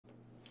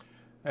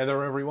Hey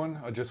there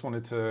everyone, I just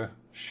wanted to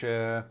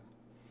share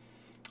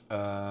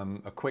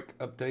a quick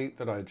update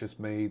that I just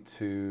made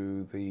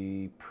to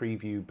the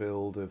preview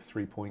build of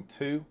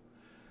 3.2.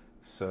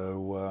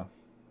 So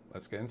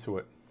let's get into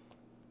it.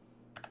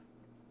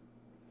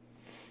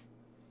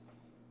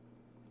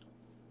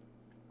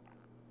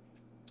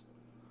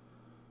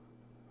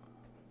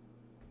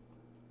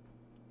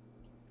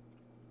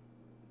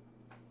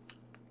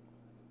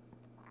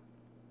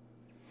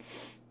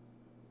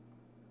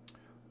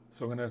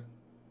 So I'm going to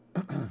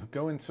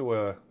go into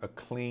a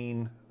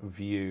clean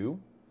view,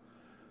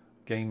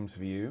 games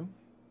view.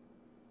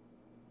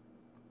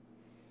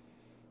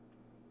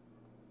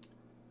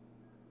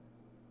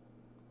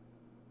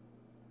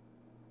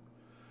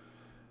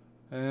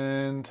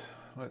 And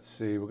let's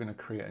see, we're going to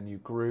create a new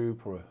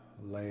group or a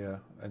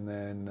layer, and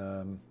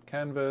then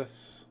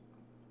canvas.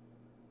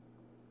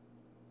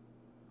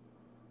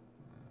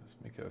 Let's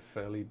make it a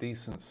fairly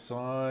decent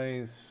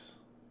size.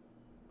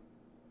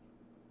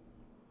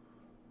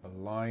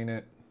 Align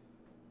it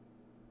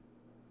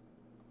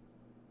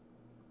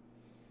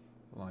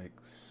like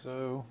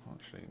so.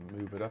 Actually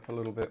move it up a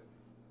little bit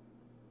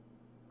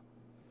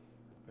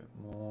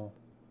more.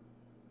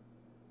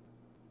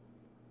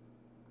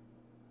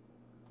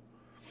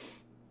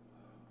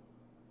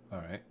 All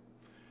right,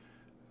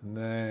 and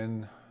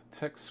then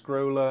text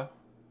scroller,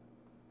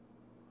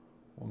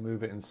 we'll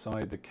move it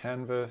inside the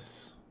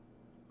canvas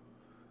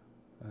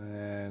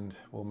and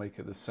we'll make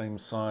it the same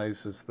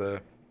size as the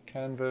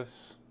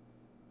canvas.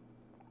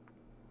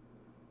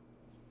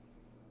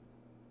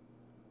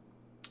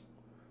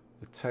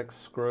 The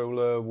text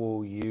scroller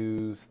will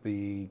use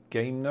the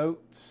game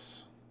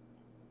notes.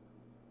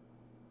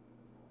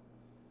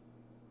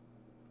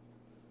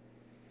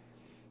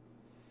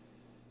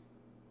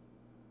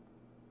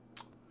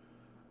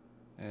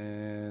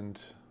 And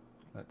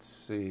let's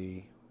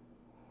see.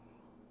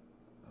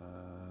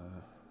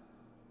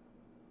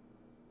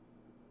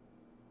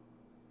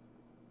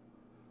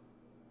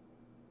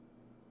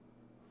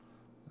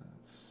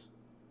 Let's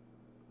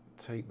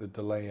take the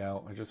delay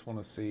out. I just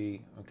want to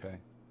see, okay.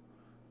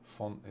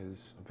 Font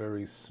is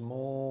very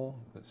small.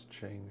 Let's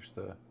change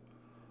the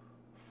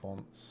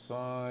font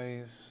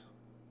size.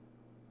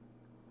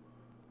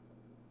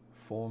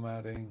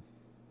 Formatting.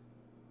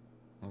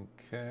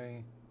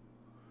 Okay.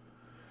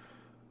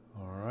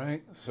 All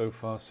right, so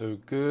far so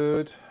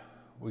good.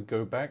 We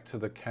go back to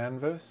the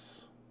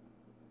canvas.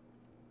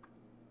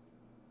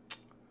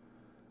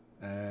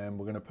 And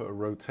we're going to put a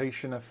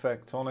rotation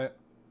effect on it.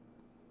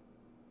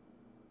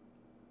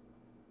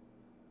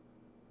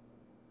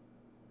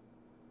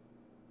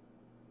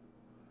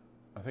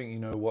 I think you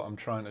know what I'm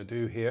trying to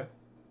do here.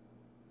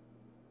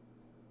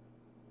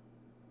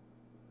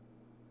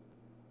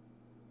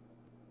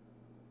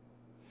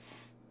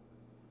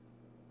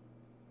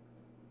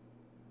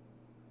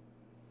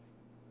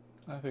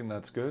 I think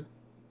that's good.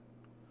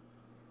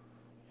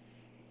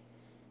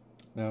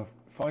 Now,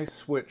 if I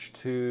switch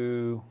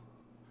to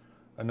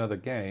another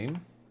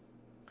game,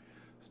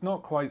 it's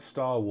not quite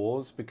Star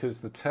Wars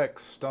because the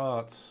text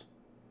starts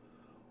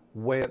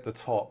way at the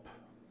top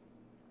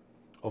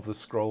of the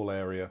scroll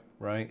area,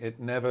 right? It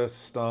never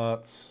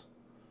starts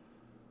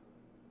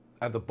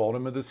at the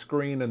bottom of the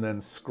screen and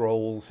then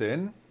scrolls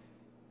in,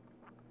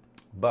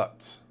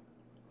 but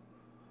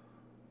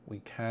we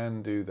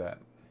can do that.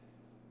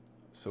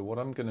 So what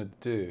I'm going to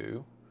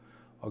do,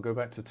 I'll go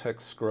back to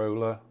text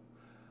scroller.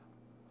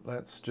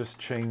 Let's just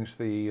change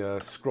the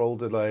scroll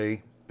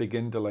delay,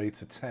 begin delay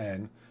to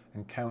 10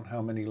 and count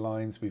how many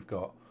lines we've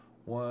got.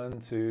 1,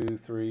 2,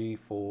 3,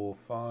 4,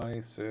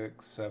 5,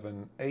 6,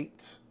 7,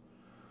 8.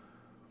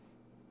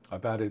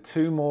 I've added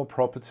 2 more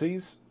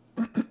properties.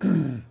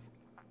 I'm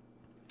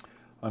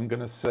going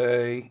to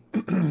say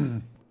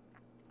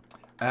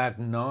add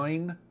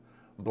 9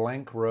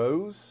 blank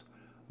rows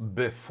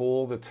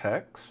before the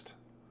text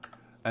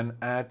and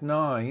add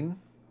 9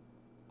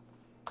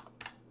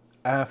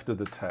 after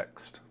the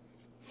text.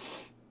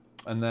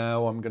 And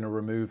now I'm going to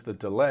remove the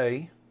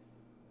delay.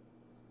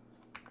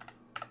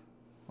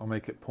 I'll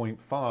make it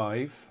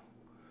 0.5.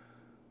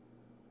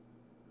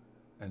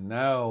 And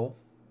now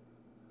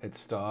it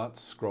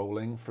starts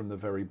scrolling from the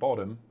very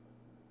bottom.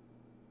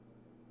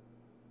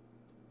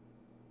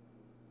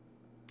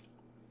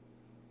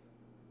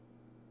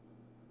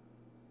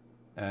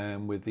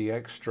 And with the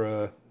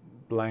extra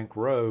blank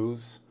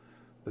rows,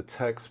 the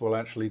text will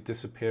actually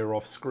disappear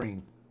off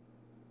screen.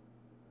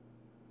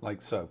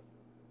 Like so.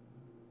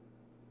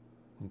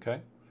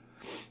 Okay?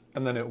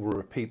 And then it will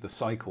repeat the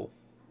cycle.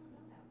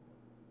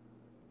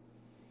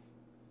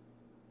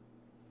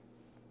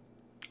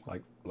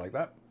 Like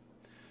that.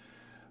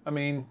 I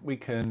mean, we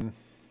can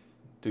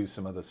do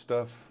some other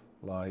stuff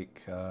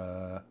like,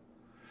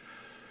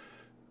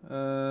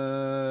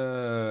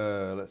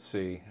 let's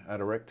see,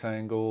 add a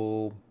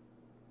rectangle,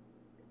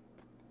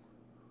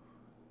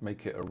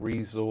 make it a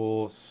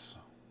resource.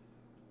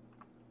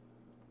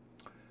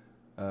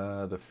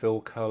 The fill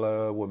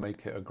color, we'll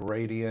make it a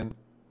gradient,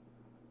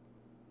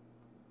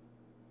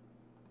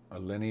 a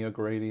linear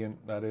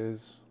gradient, that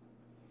is.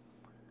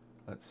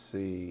 Let's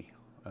see,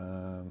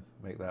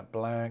 Make that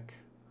black,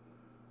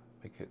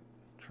 make it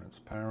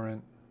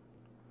transparent.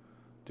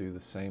 Do the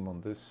same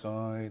on this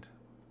side,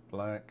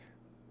 black,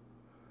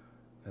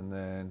 and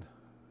then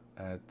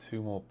add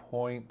 2 more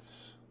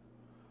points.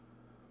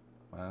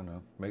 I don't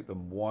know, make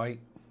them white.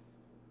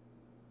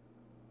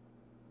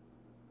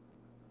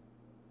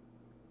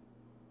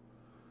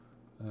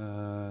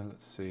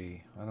 Let's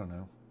see, I don't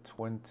know,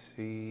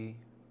 20.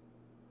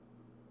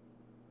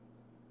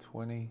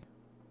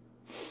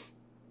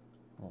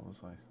 What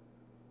was I?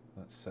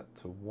 That's set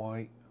to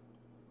white.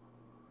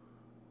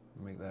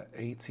 Make that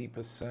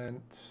 80%.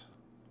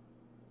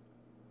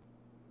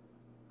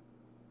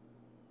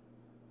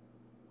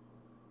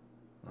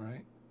 All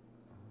right,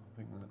 I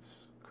think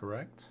that's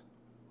correct.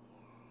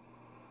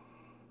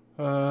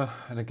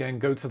 And again,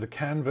 go to the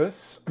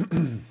canvas,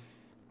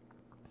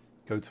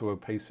 go to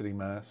opacity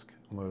mask,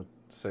 and we'll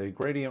say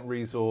gradient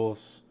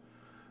resource,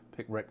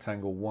 pick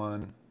rectangle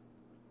 1.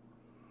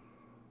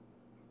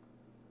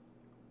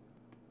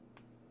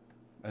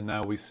 And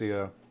now we see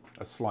a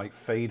slight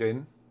fade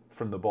in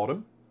from the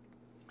bottom,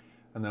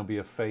 and there'll be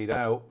a fade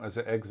out as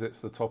it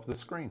exits the top of the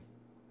screen.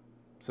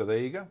 So there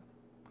you go.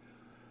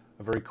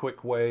 A very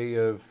quick way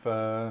of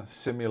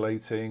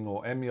simulating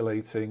or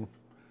emulating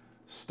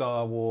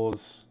Star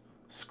Wars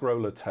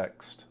scroller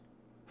text.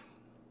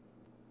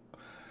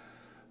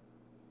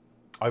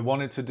 I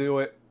wanted to do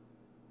it.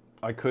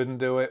 I couldn't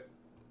do it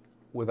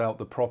without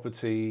the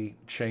property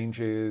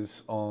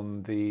changes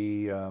on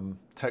the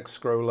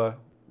text scroller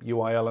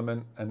UI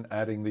element and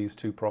adding these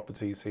 2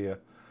 properties here,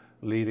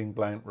 leading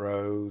blank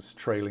rows,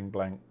 trailing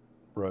blank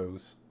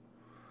rows.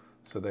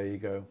 So there you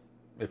go.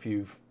 If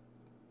you've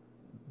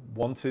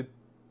wanted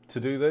to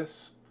do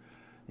this,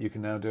 you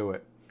can now do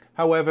it.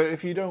 However,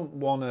 if you don't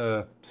want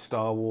a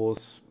Star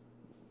Wars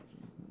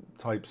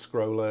type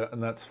scroller,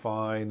 and that's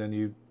fine, and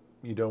you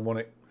don't want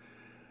it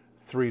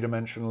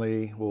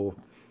 3-dimensionally or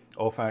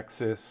off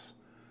axis,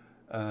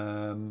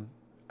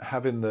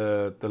 having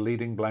the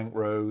leading blank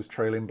rows,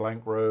 trailing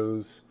blank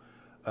rows,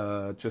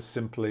 just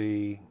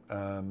simply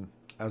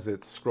as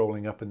it's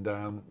scrolling up and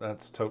down,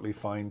 that's totally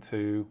fine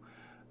too.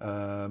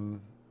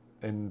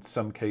 In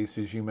some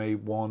cases, you may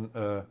want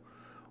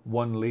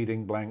 1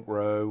 leading blank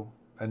row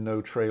and no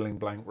trailing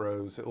blank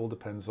rows. It all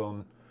depends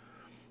on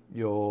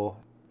your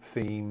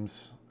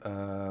themes,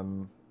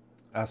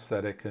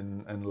 aesthetic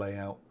and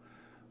layout.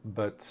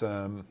 But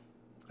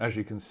as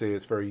you can see,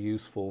 it's very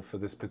useful for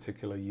this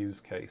particular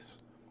use case.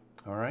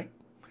 All right,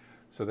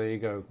 so there you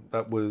go.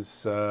 That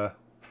was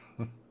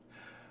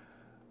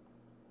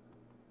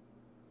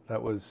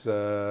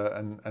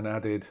an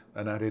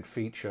added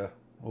feature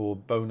or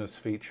bonus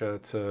feature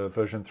to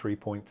version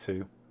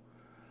 3.2.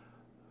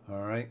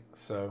 All right,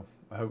 so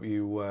I hope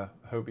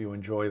you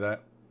enjoy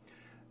that,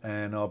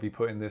 and I'll be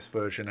putting this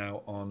version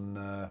out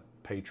on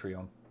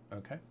Patreon.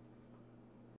 Okay.